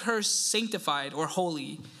make her sanctified or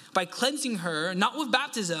holy by cleansing her, not with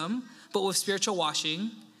baptism, but with spiritual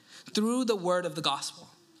washing through the word of the gospel.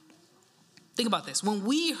 Think about this. When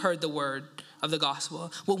we heard the word of the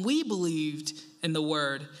gospel, when we believed in the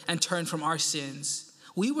word and turned from our sins,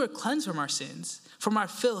 we were cleansed from our sins, from our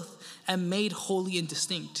filth, and made holy and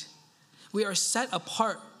distinct. We are set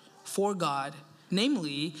apart for God.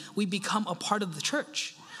 Namely, we become a part of the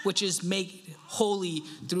church, which is made holy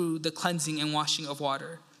through the cleansing and washing of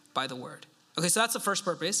water by the word. Okay, so that's the first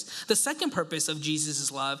purpose. The second purpose of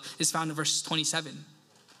Jesus' love is found in verse 27.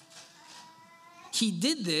 He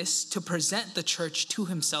did this to present the church to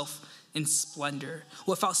himself in splendor,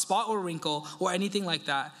 without spot or wrinkle or anything like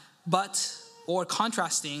that, or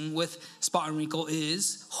contrasting with spot and wrinkle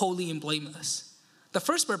is holy and blameless. The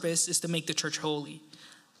first purpose is to make the church holy.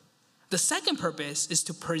 The second purpose is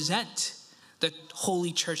to present the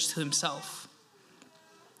holy church to himself.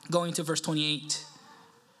 Going to verse 28.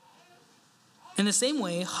 In the same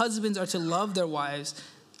way, husbands are to love their wives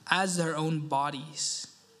as their own bodies.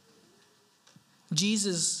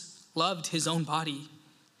 Jesus loved his own body.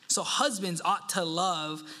 So husbands ought to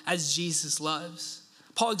love as Jesus loves.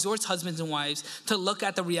 Paul exhorts husbands and wives to look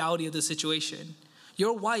at the reality of the situation.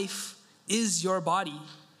 Your wife is your body.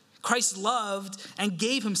 Christ loved and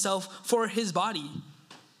gave himself for his body.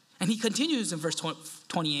 And he continues in verse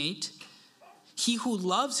 28. He who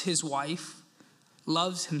loves his wife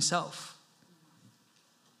loves himself.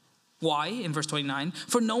 Why? In verse 29,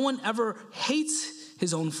 for no one ever hates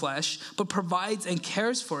his own flesh, but provides and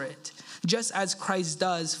cares for it, just as Christ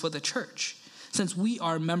does for the church, since we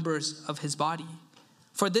are members of his body.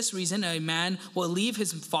 For this reason, a man will leave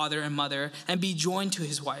his father and mother and be joined to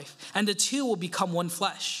his wife, and the two will become one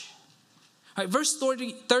flesh. All right, verse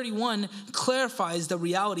 31 clarifies the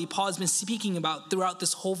reality Paul has been speaking about throughout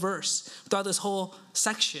this whole verse, throughout this whole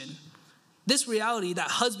section. This reality that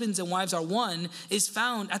husbands and wives are one is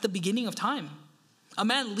found at the beginning of time. A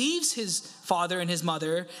man leaves his father and his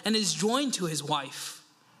mother and is joined to his wife.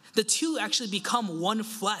 The two actually become one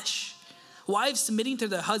flesh. Wives submitting to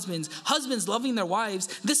their husbands, husbands loving their wives.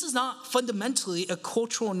 This is not fundamentally a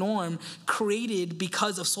cultural norm created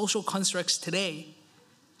because of social constructs today.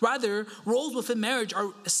 Rather, roles within marriage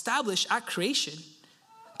are established at creation.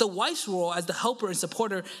 The wife's role as the helper and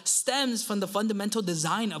supporter stems from the fundamental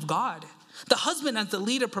design of God. The husband as the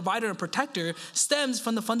leader, provider, and protector stems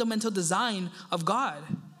from the fundamental design of God.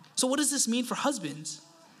 So what does this mean for husbands?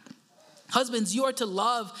 Husbands, you are to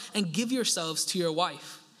love and give yourselves to your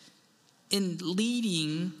wife in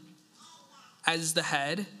leading as the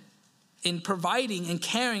head, in providing and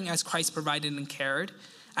caring as Christ provided and cared,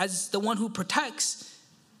 as the one who protects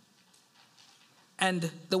and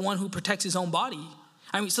the one who protects his own body.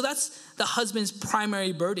 So that's the husband's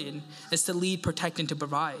primary burden, is to lead, protect, and to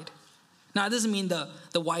provide. Now, it doesn't mean the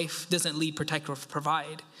wife doesn't lead, protect, or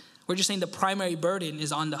provide. We're just saying the primary burden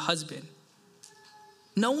is on the husband.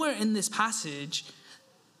 Nowhere in this passage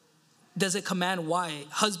does it command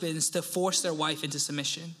husbands to force their wife into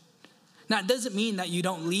submission. Now, it doesn't mean that you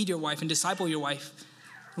don't lead your wife and disciple your wife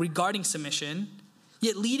regarding submission.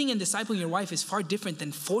 Yet leading and discipling your wife is far different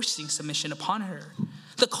than forcing submission upon her.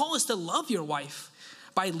 The call is to love your wife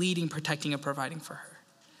by leading, protecting, and providing for her,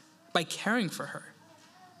 by caring for her.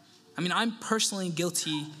 I'm personally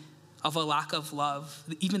guilty of a lack of love,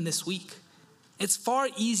 even this week. It's far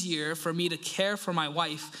easier for me to care for my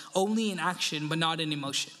wife only in action, but not in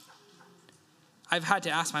emotion. I've had to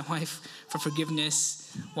ask my wife for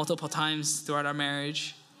forgiveness multiple times throughout our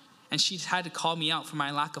marriage, and she's had to call me out for my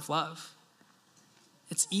lack of love.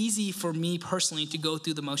 It's easy for me personally to go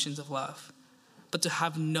through the motions of love, but to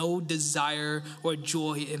have no desire or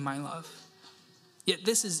joy in my love. Yet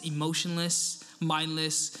this is emotionless,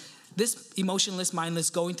 mindless. This emotionless, mindless,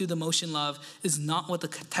 going through the motion love is not what the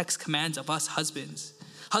text commands of us husbands.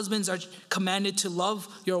 Husbands are commanded to love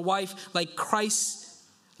your wife like Christ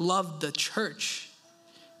loved the church.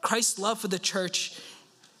 Christ's love for the church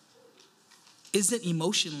isn't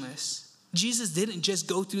emotionless. Jesus didn't just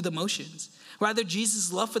go through the motions. Rather,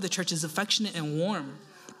 Jesus' love for the church is affectionate and warm.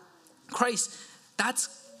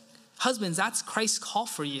 Husbands, that's Christ's call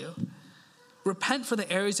for you. Repent for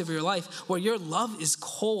the areas of your life where your love is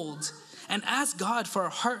cold and ask God for a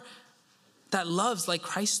heart that loves like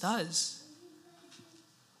Christ does.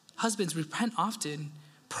 Husbands, repent often.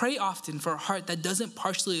 Pray often for a heart that doesn't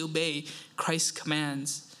partially obey Christ's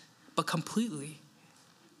commands, but completely.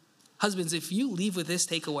 Husbands, if you leave with this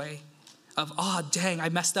takeaway of, dang, I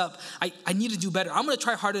messed up. I need to do better. I'm going to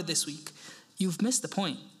try harder this week. You've missed the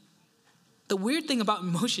point. The weird thing about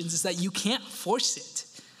emotions is that you can't force it.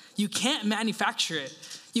 You can't manufacture it.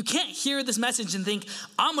 You can't hear this message and think,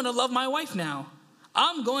 I'm going to love my wife now.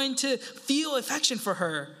 I'm going to feel affection for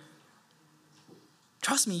her.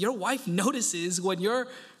 Trust me, your wife notices when you're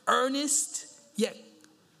earnest, yet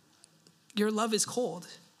your love is cold.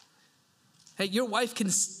 Your wife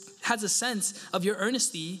has a sense of your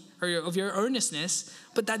earnesty or of your earnestness,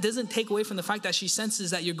 but that doesn't take away from the fact that she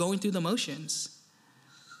senses that you're going through the motions.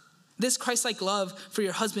 This Christ-like love for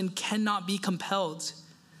your husband cannot be compelled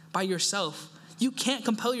by yourself. You can't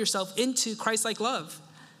compel yourself into Christ-like love.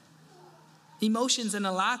 Emotions and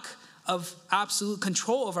a lack of absolute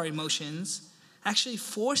control of our emotions actually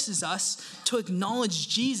forces us to acknowledge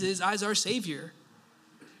Jesus as our Savior.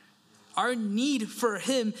 Our need for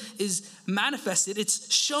him is manifested.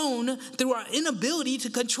 It's shown through our inability to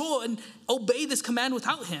control and obey this command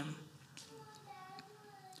without him.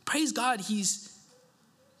 Praise God,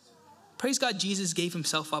 Jesus gave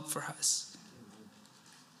himself up for us.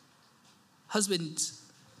 Husbands,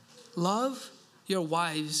 love your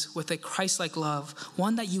wives with a Christ-like love,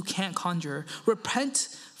 one that you can't conjure. Repent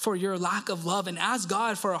for your lack of love and ask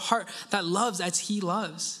God for a heart that loves as he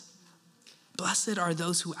loves. Blessed are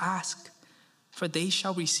those who ask, for they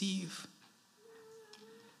shall receive.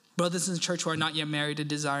 Brothers in the church who are not yet married and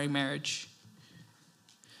desiring marriage,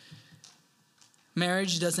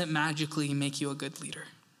 marriage doesn't magically make you a good leader.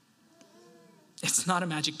 It's not a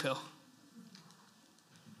magic pill.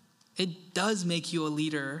 It does make you a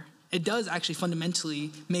leader. It does actually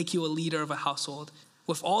fundamentally make you a leader of a household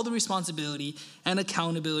with all the responsibility and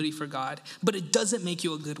accountability for God, but it doesn't make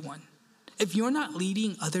you a good one. If you're not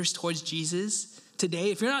leading others towards Jesus today,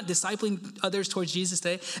 if you're not discipling others towards Jesus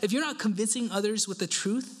today, if you're not convincing others with the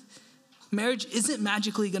truth, marriage isn't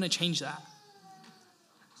magically going to change that.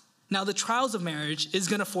 Now, the trials of marriage is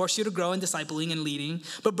going to force you to grow in discipling and leading.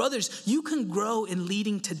 But brothers, you can grow in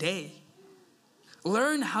leading today.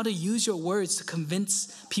 Learn how to use your words to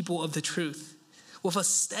convince people of the truth with a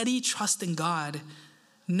steady trust in God,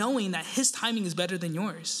 knowing that his timing is better than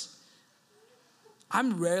yours.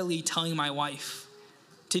 I'm rarely telling my wife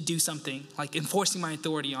to do something, like enforcing my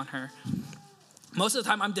authority on her. Most of the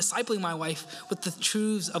time, I'm discipling my wife with the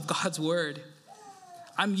truths of God's word.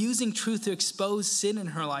 I'm using truth to expose sin in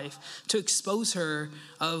her life, to expose her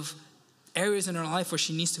of areas in her life where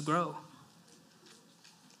she needs to grow.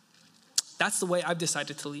 That's the way I've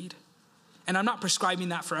decided to lead. And I'm not prescribing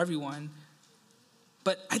that for everyone.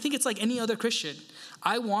 But I think it's like any other Christian.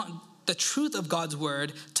 I want the truth of God's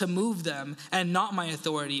word to move them and not my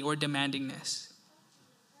authority or demandingness.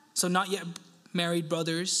 So not yet married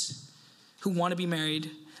brothers who want to be married,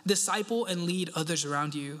 disciple and lead others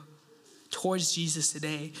around you towards Jesus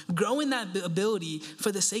today. Grow in that ability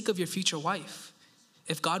for the sake of your future wife,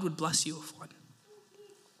 if God would bless you with one.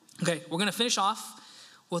 Okay, we're going to finish off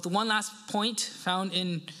with one last point found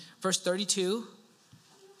in verse 32.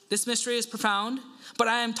 This mystery is profound, but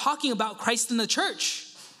I am talking about Christ in the church.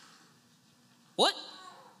 What?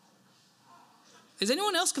 Is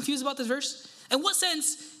anyone else confused about this verse? In what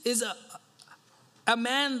sense is a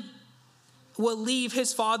man will leave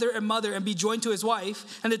his father and mother and be joined to his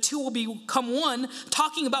wife, and the two will become one,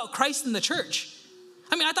 talking about Christ in the church?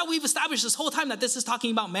 I mean, I thought we've established this whole time that this is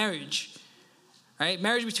talking about marriage, right?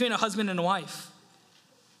 Marriage between a husband and a wife.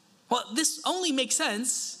 Well, this only makes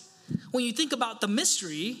sense when you think about the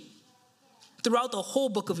mystery throughout the whole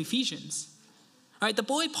book of Ephesians. All right, the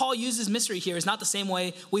way Paul uses mystery here is not the same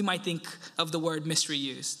way we might think of the word mystery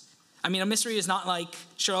used. I mean, a mystery is not like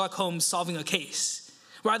Sherlock Holmes solving a case.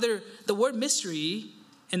 Rather, the word mystery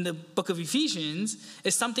in the book of Ephesians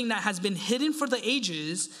is something that has been hidden for the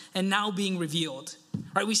ages and now being revealed.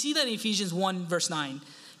 Right? We see that in Ephesians 1, verse 9.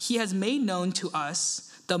 He has made known to us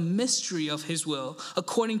the mystery of his will,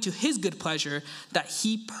 according to his good pleasure that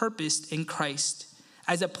he purposed in Christ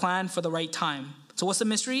as a plan for the right time. So what's the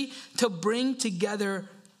mystery? To bring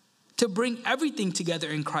everything together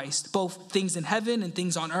in Christ, both things in heaven and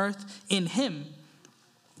things on earth in him.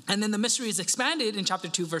 And then the mystery is expanded in chapter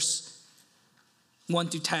 2, verse 1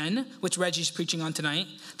 through 10, which Reggie's preaching on tonight.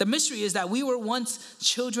 The mystery is that we were once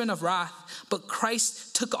children of wrath, but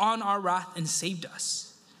Christ took on our wrath and saved us.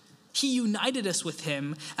 He united us with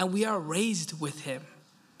him, and we are raised with him.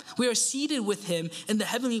 We are seated with him in the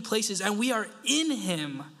heavenly places, and we are in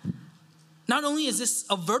him. Not only is this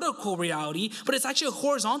a vertical reality, but it's actually a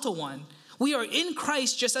horizontal one. We are in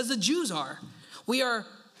Christ just as the Jews are. We are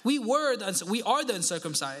the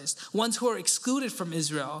uncircumcised, ones who are excluded from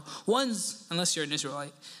Israel, ones, unless you're an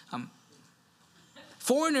Israelite,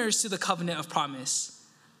 foreigners to the covenant of promise.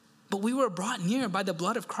 But we were brought near by the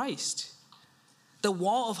blood of Christ. The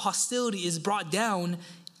wall of hostility is brought down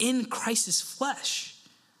in Christ's flesh.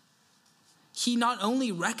 He not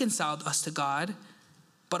only reconciled us to God,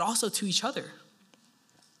 but also to each other.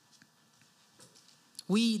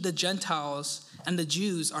 We, the Gentiles and the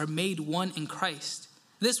Jews, are made one in Christ.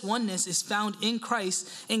 This oneness is found in Christ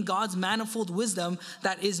in God's manifold wisdom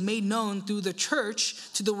that is made known through the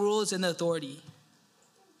church to the rulers and the authority.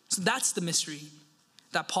 So that's the mystery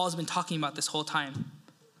that Paul's been talking about this whole time.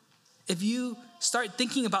 If you start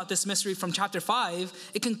thinking about this mystery from chapter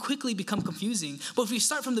 5, it can quickly become confusing. But if we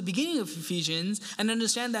start from the beginning of Ephesians and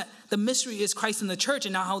understand that the mystery is Christ and the church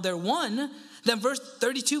and now how they're one, then verse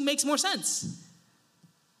 32 makes more sense.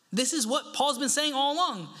 This is what Paul's been saying all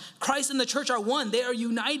along. Christ and the church are one. They are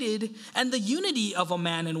united, and the unity of a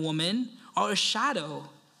man and woman are a shadow,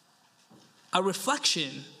 a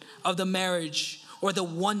reflection of the marriage or the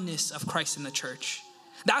oneness of Christ and the church.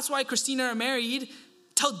 That's why Christine and I are married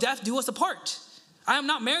till death do us apart. I am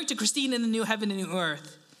not married to Christine in the new heaven and new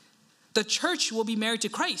earth. The church will be married to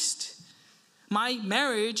Christ. My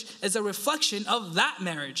marriage is a reflection of that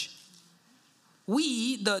marriage.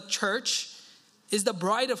 We, the church, is the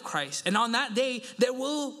bride of Christ. And on that day, there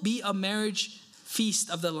will be a marriage feast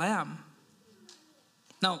of the Lamb.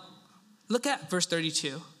 Now, look at verse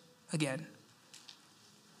 32 again.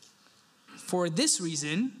 For this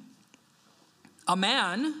reason, a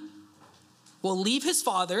man will leave his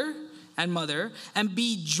father and mother and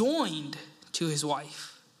be joined to his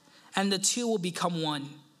wife, and the two will become one.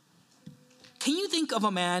 Can you think of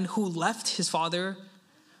a man who left his father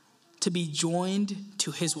to be joined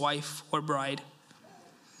to his wife or bride?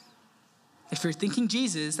 If you're thinking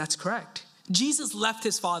Jesus, that's correct. Jesus left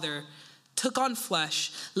his father, took on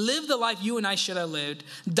flesh, lived the life you and I should have lived,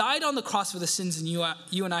 died on the cross for the sins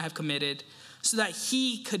you and I have committed, so that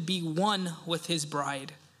he could be one with his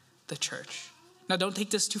bride, the church. Now, don't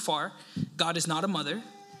take this too far. God is not a mother,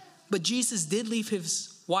 but Jesus did leave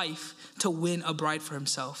his wife to win a bride for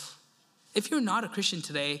himself. If you're not a Christian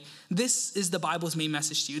today, this is the Bible's main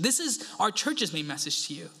message to you. This is our church's main message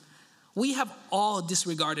to you. We have all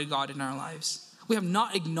disregarded God in our lives. We have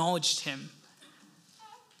not acknowledged him.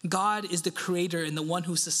 God is the creator and the one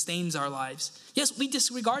who sustains our lives. Yes, we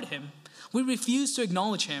disregard him. We refuse to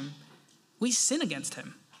acknowledge him. We sin against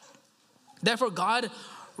him. Therefore, God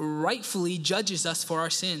rightfully judges us for our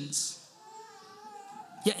sins.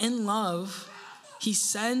 Yet in love, he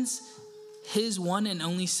sends his one and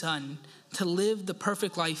only son to live the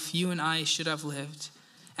perfect life you and I should have lived,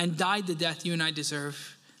 and died the death you and I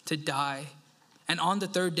deserve to die. And on the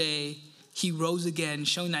third day, he rose again,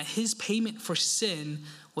 showing that his payment for sin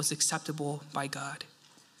was acceptable by God.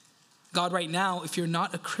 God right now, if you're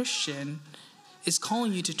not a Christian, is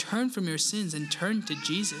calling you to turn from your sins and turn to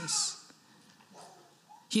Jesus.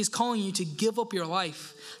 He is calling you to give up your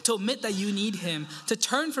life, to admit that you need him, to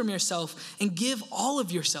turn from yourself and give all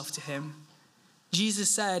of yourself to him. Jesus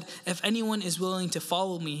said, if anyone is willing to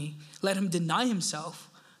follow me, let him deny himself,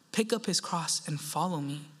 pick up his cross and follow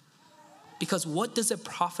me. Because what does it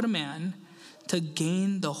profit a man to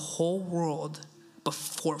gain the whole world but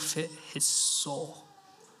forfeit his soul?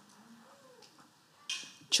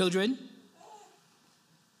 Children,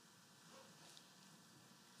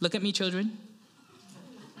 look at me, children.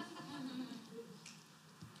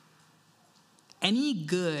 Any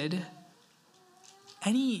good,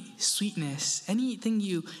 any sweetness, anything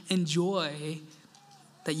you enjoy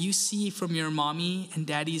that you see from your mommy and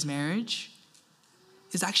daddy's marriage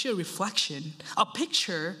is actually a reflection, a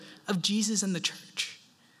picture of Jesus and the church.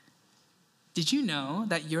 Did you know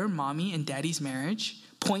that your mommy and daddy's marriage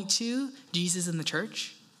point to Jesus and the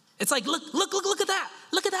church? It's like, look at that.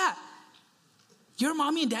 Look at that. Your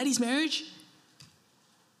mommy and daddy's marriage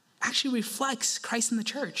actually reflects Christ and the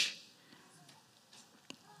church.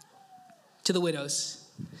 To the widows,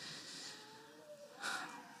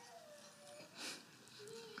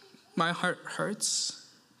 my heart hurts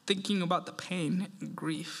thinking about the pain and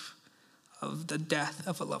grief of the death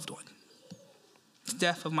of a loved one. The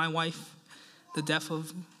death of my wife, the death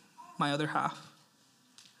of my other half.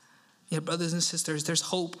 Yet, brothers and sisters, there's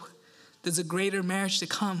hope. There's a greater marriage to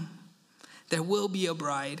come. There will be a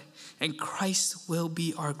bride, and Christ will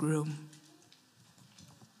be our groom.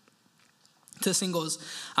 To singles,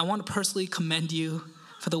 I want to personally commend you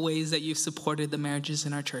for the ways that you've supported the marriages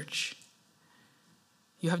in our church.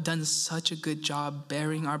 You have done such a good job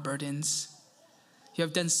bearing our burdens. You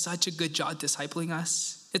have done such a good job discipling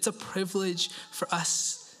us. It's a privilege for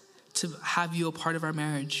us to have you a part of our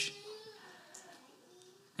marriage.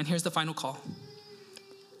 And here's the final call.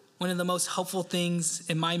 One of the most helpful things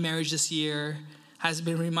in my marriage this year has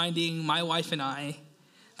been reminding my wife and I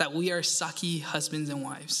that we are sucky husbands and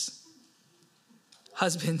wives.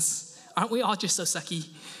 Husbands, aren't we all just so sucky?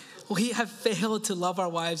 We have failed to love our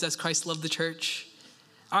wives as Christ loved the church.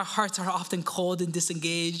 Our hearts are often cold and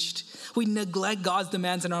disengaged. We neglect God's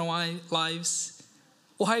demands in our lives.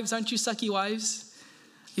 Wives, aren't you sucky wives?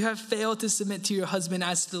 You have failed to submit to your husband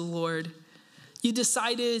as to the Lord. You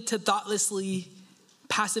decided to thoughtlessly,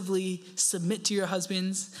 passively submit to your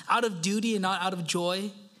husbands out of duty and not out of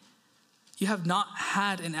joy. You have not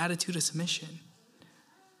had an attitude of submission.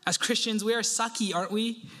 As Christians, we are sucky, aren't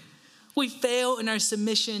we? We fail in our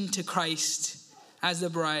submission to Christ as the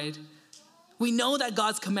bride. We know that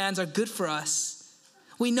God's commands are good for us.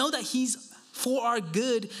 We know that he's for our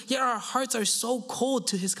good, yet our hearts are so cold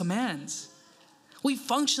to his commands. We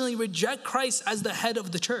functionally reject Christ as the head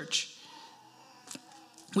of the church.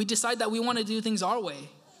 We decide that we want to do things our way.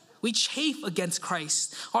 We chafe against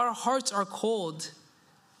Christ. Our hearts are cold.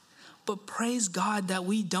 But praise God that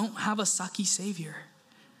we don't have a sucky Savior.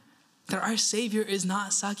 That our Savior is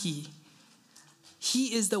not sucky.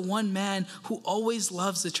 He is the one man who always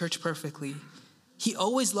loves the church perfectly. He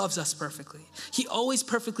always loves us perfectly. He always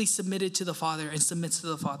perfectly submitted to the Father and submits to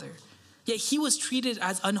the Father. Yet he was treated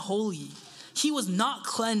as unholy. He was not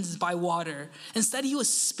cleansed by water. Instead, he was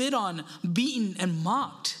spit on, beaten, and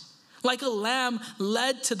mocked. Like a lamb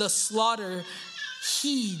led to the slaughter,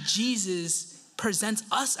 he, Jesus, presents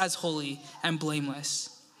us as holy and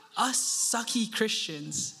blameless. Us sucky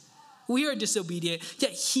Christians. We are disobedient,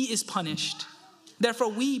 yet he is punished. Therefore,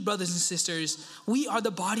 we, brothers and sisters, we are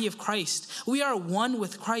the body of Christ. We are one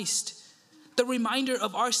with Christ. The reminder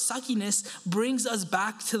of our suckiness brings us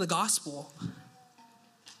back to the gospel.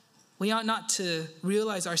 We ought not to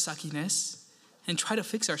realize our suckiness and try to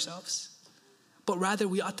fix ourselves, but rather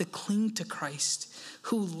we ought to cling to Christ,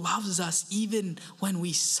 who loves us even when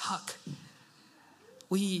we suck.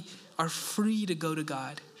 We are free to go to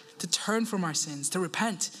God, to turn from our sins, to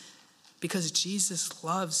repent, because Jesus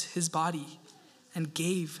loves his body and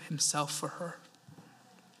gave himself for her.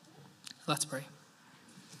 Let's pray.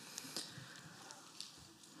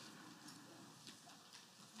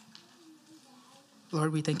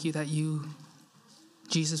 Lord, we thank you that you,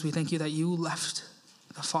 Jesus, we thank you that you left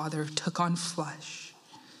the Father, took on flesh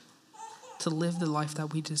to live the life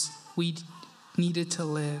that we needed to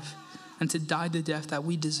live and to die the death that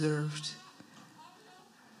we deserved,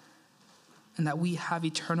 and that we have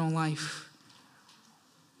eternal life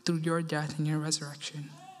through your death and your resurrection.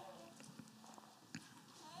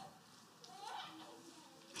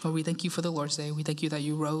 Lord, we thank you for the Lord's Day. We thank you that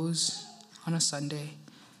you rose on a Sunday,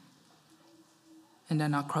 and that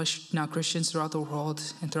now Christians throughout the world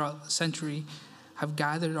and throughout the century have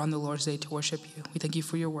gathered on the Lord's Day to worship you. We thank you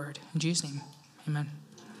for your word. In Jesus' name, amen.